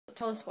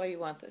Tell us why you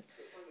want this.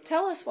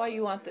 Tell us why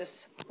you want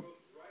this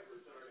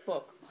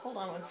book. Hold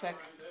on one sec.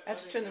 I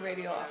have to turn the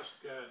radio off.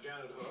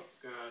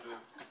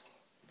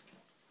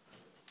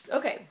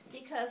 Okay.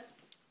 Because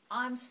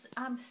I'm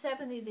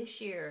 70 this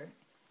year,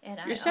 and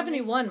You're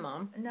 71,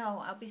 Mom.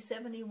 No, I'll be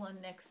 71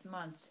 next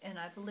month, and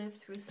I've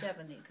lived through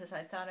 70 because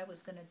I thought I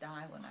was going to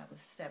die when I was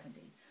 70.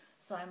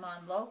 So I'm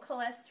on low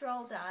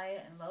cholesterol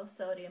diet and low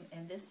sodium,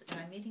 and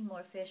I'm eating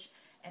more fish,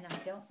 and I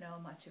don't know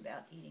much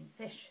about eating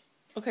fish.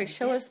 Okay,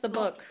 show us the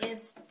book.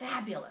 This book is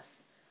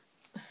fabulous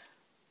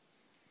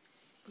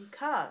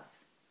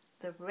because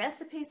the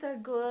recipes are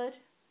good.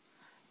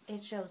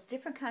 It shows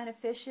different kind of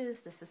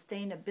fishes, the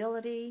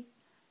sustainability,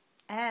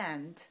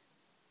 and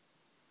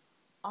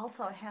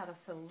also how to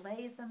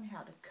fillet them,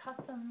 how to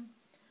cut them,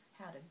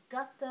 how to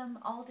gut them,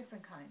 all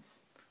different kinds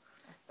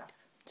of stuff.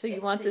 So you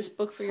want this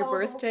book for your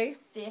birthday?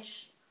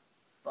 Fish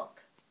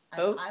book.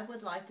 Oh. I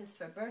would like this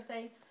for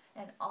birthday,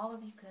 and all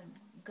of you can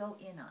go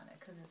in on it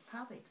because it's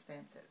probably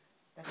expensive,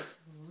 but it's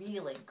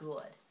really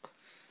good,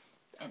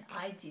 and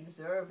I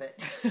deserve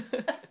it.